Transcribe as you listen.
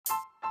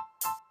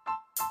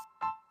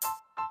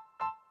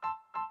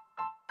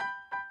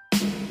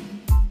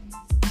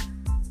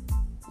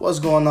What's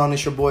going on?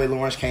 It's your boy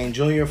Lawrence Kane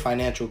Jr.,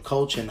 financial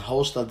coach and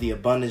host of the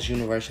Abundance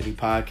University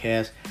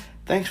podcast.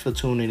 Thanks for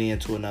tuning in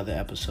to another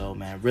episode,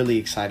 man. Really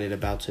excited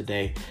about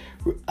today.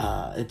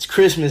 It's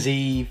Christmas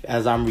Eve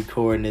as I'm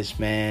recording this,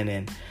 man.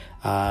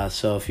 And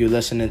so if you're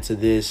listening to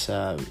this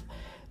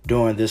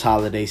during this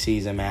holiday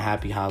season, man,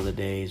 happy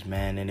holidays,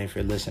 man. And if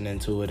you're listening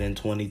to it in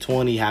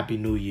 2020, happy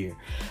New Year.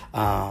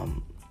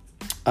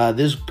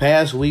 This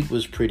past week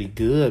was pretty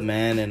good,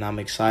 man. And I'm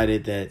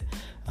excited that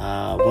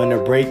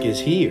winter break is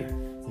here.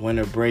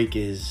 Winter break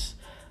is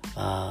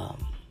something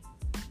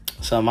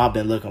I've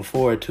been looking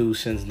forward to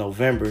since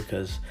November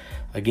because,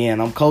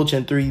 again, I'm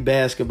coaching 3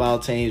 basketball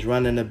teams,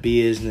 running a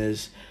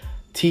business,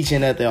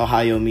 teaching at the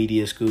Ohio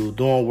Media School,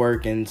 doing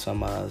work in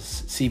some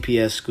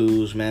CPS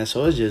schools, man.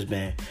 So it's just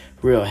been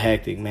real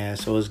hectic, man.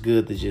 So it's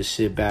good to just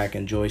sit back,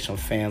 enjoy some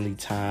family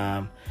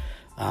time.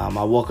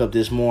 I woke up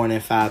this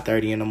morning,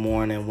 5:30 in the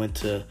morning, went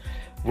to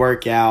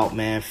work out,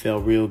 man,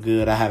 felt real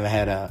good. I haven't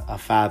had a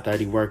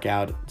 5:30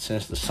 workout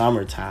since the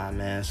summertime,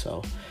 man.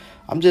 So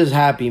I'm just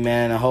happy,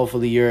 man, and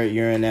hopefully you're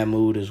in that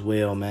mood as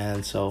well,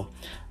 man. So,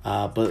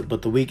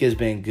 but the week has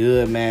been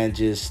good, man.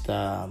 Just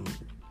I'm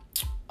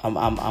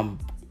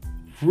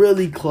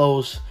really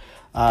close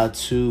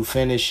to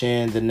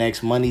finishing the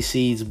next Money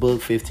Seeds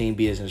book, 15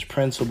 Business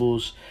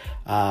Principles.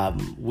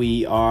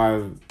 We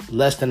are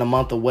less than a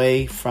month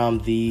away from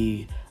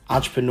the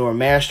Entrepreneur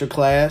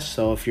Masterclass.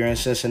 So if you're in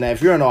Cincinnati,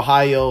 if you're in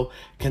Ohio,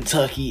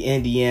 Kentucky,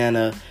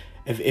 Indiana,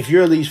 if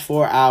you're at least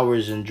 4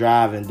 hours in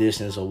driving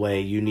distance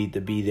away, you need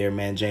to be there,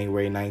 man.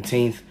 January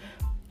 19th.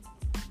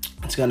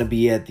 It's going to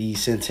be at the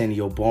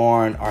Centennial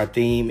Barn. Our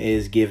theme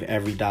is Give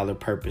Every Dollar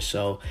Purpose.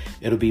 So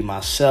it'll be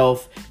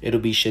myself. It'll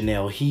be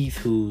Chanel Heath,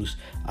 who's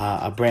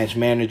a branch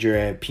manager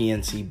at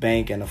PNC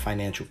Bank and a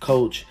financial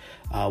coach.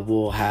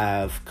 We'll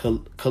have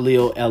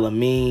Khalil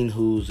El-Amin,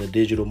 who's a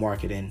digital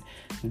marketing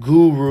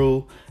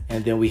guru.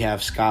 And then we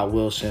have Scott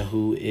Wilson,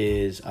 who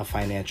is a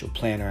financial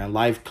planner and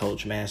life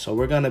coach, man. So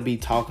we're going to be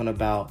talking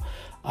about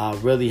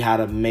really how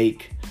to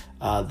make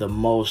the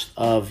most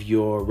of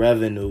your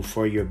revenue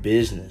for your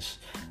business.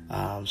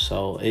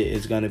 So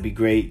it's going to be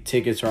great.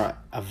 Tickets are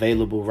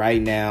available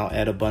right now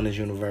at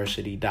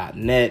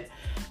abundanceuniversity.net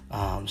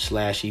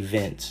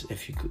 /events.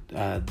 If you could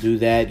do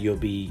that, you'll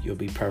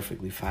be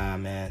perfectly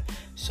fine, man.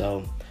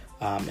 So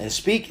and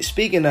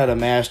speaking of the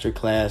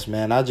masterclass,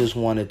 man, I just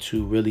wanted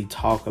to really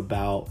talk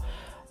about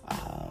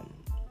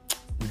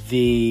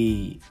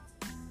the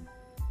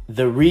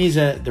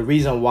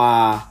reason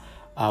why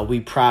we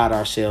pride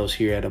ourselves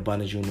here at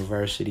Abundance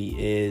University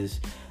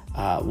is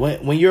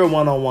when you're a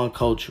one-on-one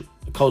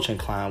coaching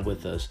client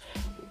with us,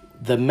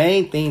 the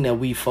main thing that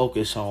we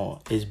focus on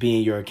is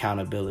being your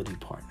accountability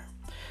partner.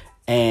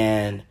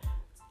 And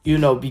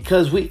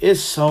because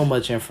it's so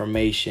much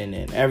information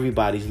and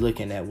everybody's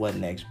looking at what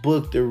next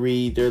book to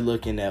read. They're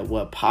looking at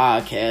what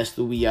podcast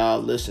do we all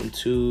listen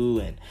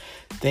to and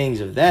things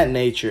of that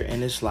nature.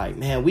 And it's like,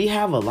 man, we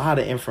have a lot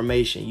of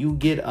information. You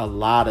get a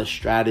lot of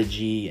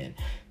strategy and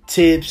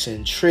tips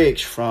and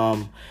tricks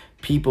from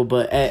people.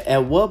 But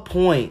at what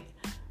point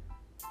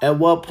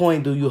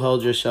do you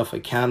hold yourself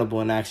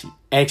accountable and actually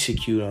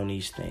execute on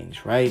these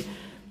things, right?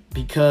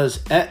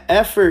 Because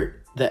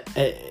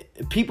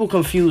people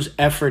confuse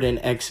effort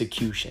and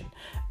execution.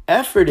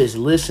 Effort is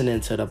listening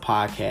to the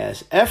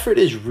podcast. Effort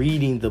is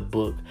reading the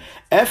book.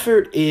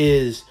 Effort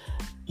is,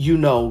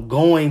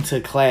 going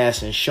to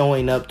class and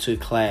showing up to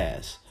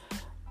class.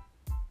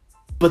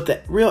 But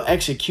the real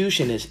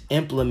execution is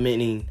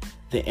implementing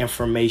the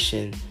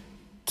information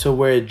to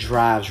where it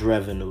drives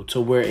revenue,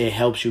 to where it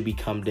helps you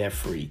become debt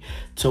free,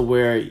 to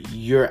where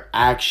you're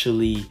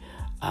actually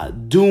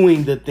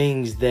doing the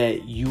things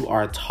that you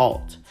are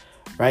taught.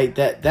 Right,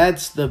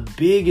 that's the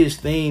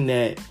biggest thing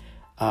that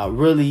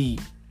really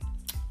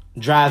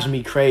drives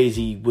me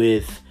crazy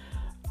with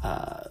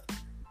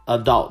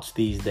adults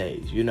these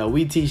days.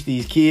 We teach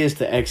these kids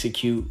to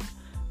execute,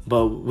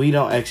 but we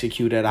don't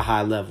execute at a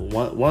high level.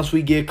 Once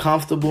we get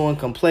comfortable and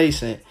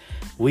complacent,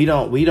 we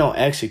don't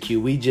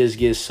execute. We just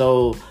get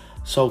so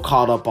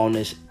caught up on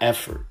this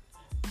effort,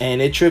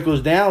 and it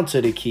trickles down to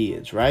the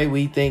kids. Right,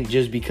 we think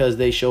just because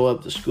they show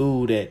up to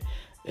school that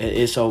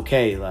it's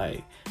okay,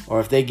 like. Or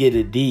if they get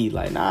a D,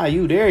 like, nah,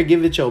 you there,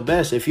 give it your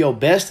best. If your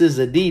best is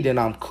a D, then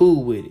I'm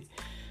cool with it.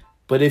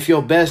 But if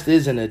your best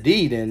isn't a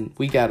D, then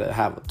we got to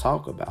have a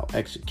talk about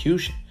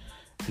execution.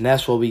 And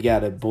that's what we got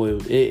to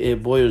boil.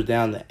 It boils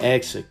down to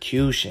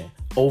execution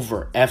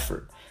over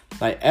effort.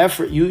 Like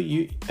effort,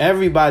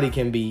 everybody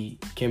can be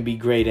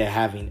great at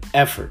having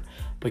effort.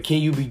 But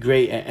can you be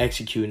great at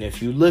executing?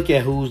 If you look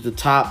at who's the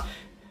top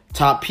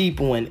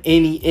people in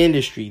any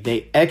industry,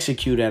 they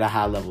execute at a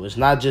high level. It's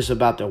not just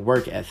about their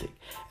work ethic.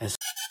 At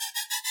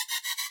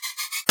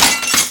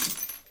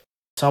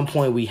some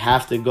point, we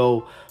have to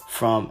go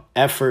from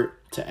effort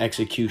to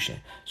execution.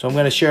 So I'm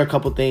going to share a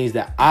couple things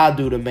that I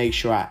do to make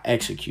sure I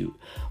execute.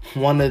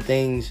 One of the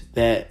things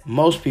that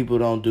most people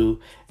don't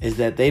do is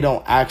that they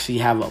don't actually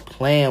have a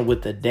plan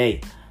with the day.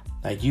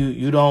 Like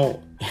you don't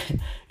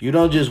you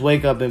don't just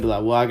wake up and be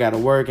like, well, I gotta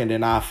work and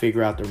then I'll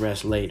figure out the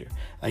rest later.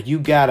 Like you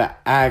gotta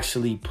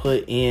actually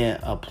put in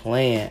a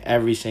plan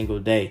every single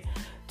day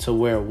to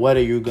where what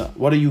are you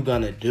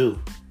gonna do?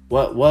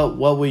 What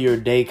will your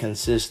day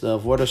consist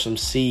of? What are some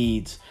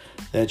seeds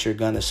that you're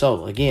gonna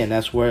sow? Again,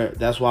 that's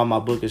why my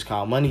book is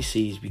called Money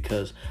Seeds,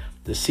 because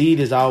the seed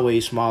is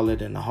always smaller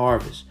than the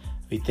harvest.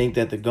 We think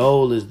that the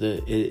goal is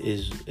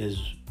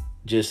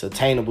just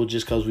attainable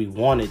just because we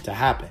want it to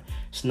happen.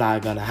 It's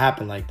not gonna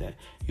happen like that.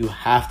 You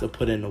have to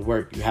put in the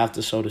work. You have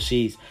to sow the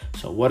seeds.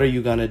 So what are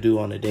you gonna do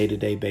on a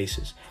day-to-day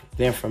basis?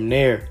 Then from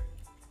there,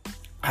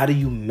 how do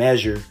you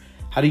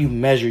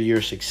measure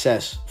your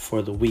success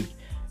for the week?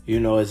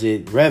 Is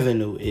it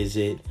revenue? Is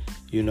it,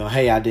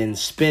 hey, I didn't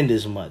spend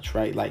as much,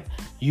 right? Like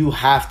you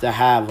have to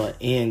have an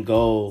end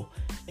goal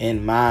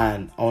in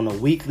mind on a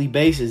weekly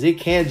basis. It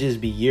can't just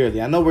be yearly.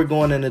 I know we're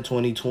going into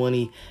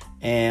 2020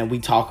 and we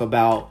talk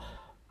about,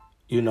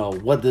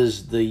 what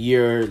does the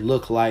year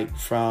look like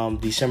from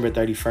December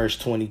 31st,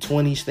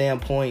 2020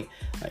 standpoint?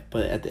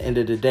 But at the end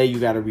of the day, you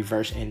got to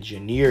reverse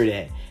engineer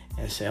that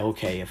and say,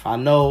 okay, if I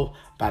know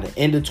by the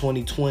end of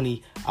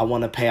 2020, I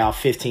want to pay out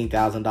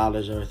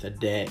 $15,000 worth of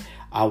debt.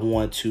 I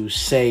want to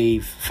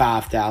save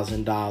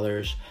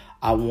 $5,000.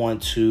 I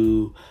want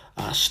to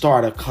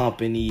start a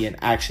company and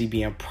actually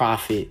be in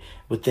profit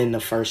within the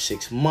first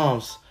 6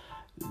 months.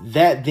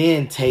 That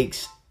then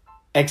takes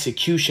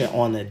execution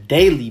on a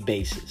daily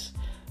basis.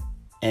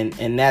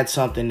 And that's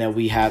something that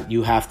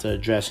you have to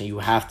address and you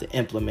have to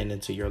implement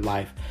into your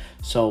life.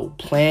 So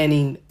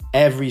planning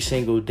every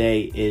single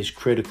day is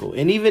critical.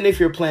 And even if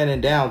you're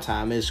planning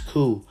downtime, it's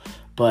cool.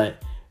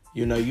 But,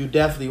 you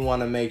definitely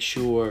want to make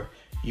sure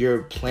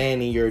you're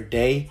planning your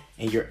day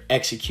and you're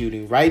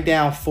executing. Write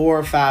down 4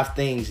 or 5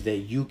 things that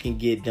you can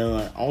get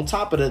done on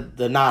top of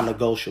the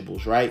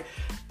non-negotiables, right?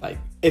 Like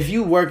if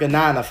you work a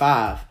 9 to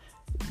 5,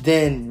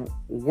 then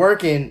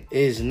working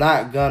is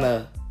not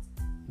gonna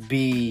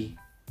be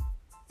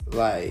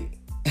like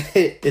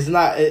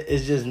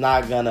it's just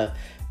not gonna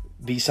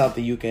be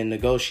something you can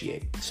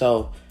negotiate.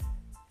 So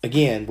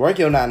again, work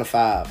your 9 to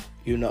 5.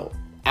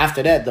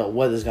 After that though,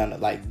 what is gonna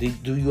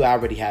do you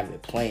already have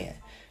it planned?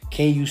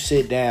 Can you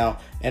sit down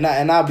and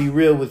I'll be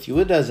real with you,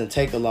 it doesn't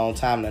take a long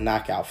time to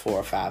knock out 4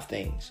 or 5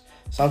 things.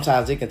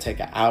 Sometimes it can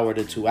take an hour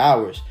to 2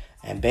 hours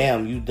and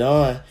bam, you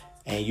done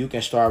and you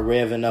can start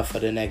revving up for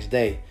the next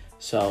day.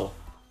 So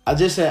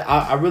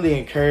I really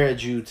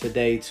encourage you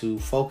today to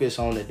focus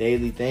on the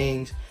daily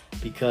things,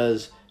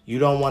 because you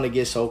don't want to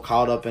get so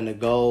caught up in the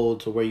goal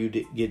to where you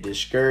get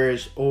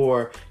discouraged,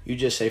 or you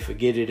just say,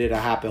 forget it, it'll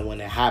happen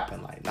when it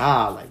happens.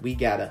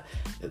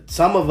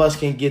 Some of us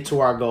can get to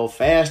our goal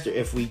faster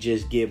if we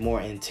just get more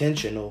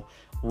intentional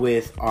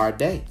with our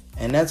day.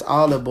 And that's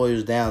all it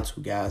boils down to,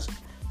 guys.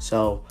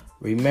 So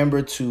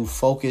remember to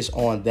focus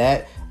on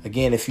that.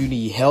 Again, if you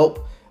need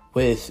help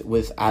with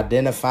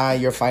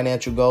identifying your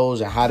financial goals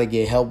and how to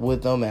get help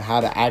with them and how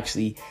to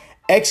actually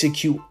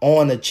execute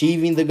on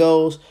achieving the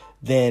goals,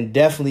 then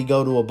definitely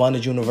go to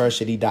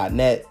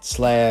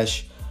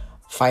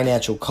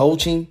abundanceuniversity.net/financial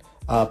coaching.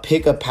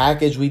 Pick a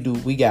package. We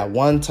got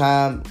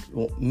one-time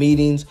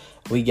meetings.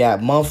 We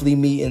got monthly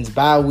meetings,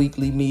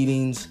 bi-weekly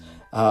meetings,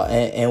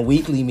 and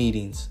weekly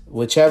meetings.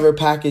 Whichever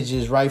package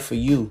is right for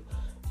you,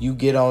 you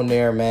get on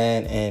there,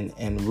 man,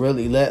 and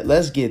really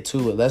let's get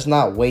to it. Let's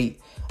not wait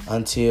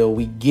until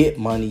we get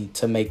money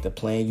to make the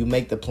plan. You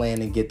make the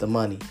plan and get the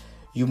money.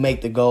 You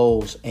make the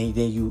goals and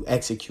then you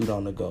execute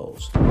on the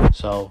goals.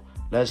 So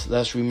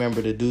let's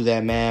remember to do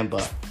that, man.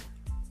 But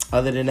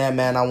other than that,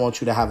 man, I want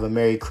you to have a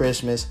Merry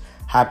Christmas,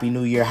 Happy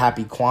New Year,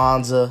 Happy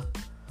Kwanzaa.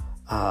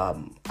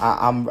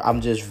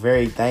 I'm just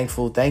very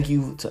thankful. Thank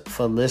you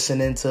for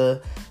listening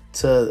to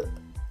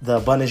the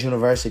Abundance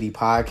University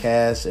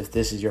podcast. If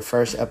this is your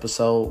first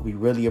episode, we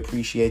really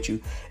appreciate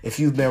you. If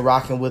you've been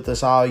rocking with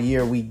us all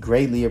year, we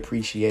greatly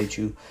appreciate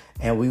you.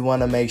 And we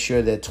want to make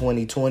sure that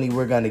 2020,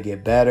 we're going to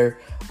get better.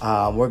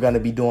 We're going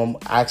to be doing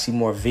actually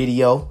more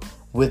video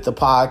with the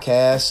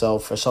podcast. So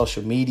for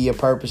social media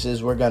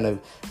purposes, we're going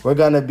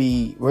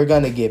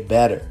to get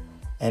better.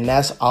 And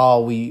that's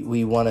all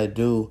we want to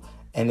do.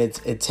 And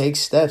it takes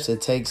steps.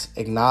 It takes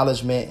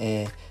acknowledgement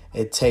and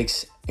it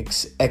takes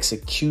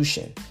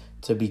execution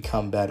to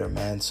become better,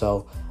 man.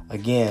 So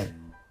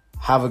again,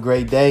 have a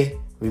great day.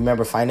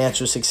 Remember,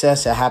 financial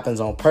success, it happens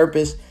on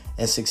purpose,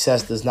 and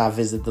success does not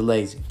visit the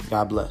lazy.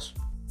 God bless.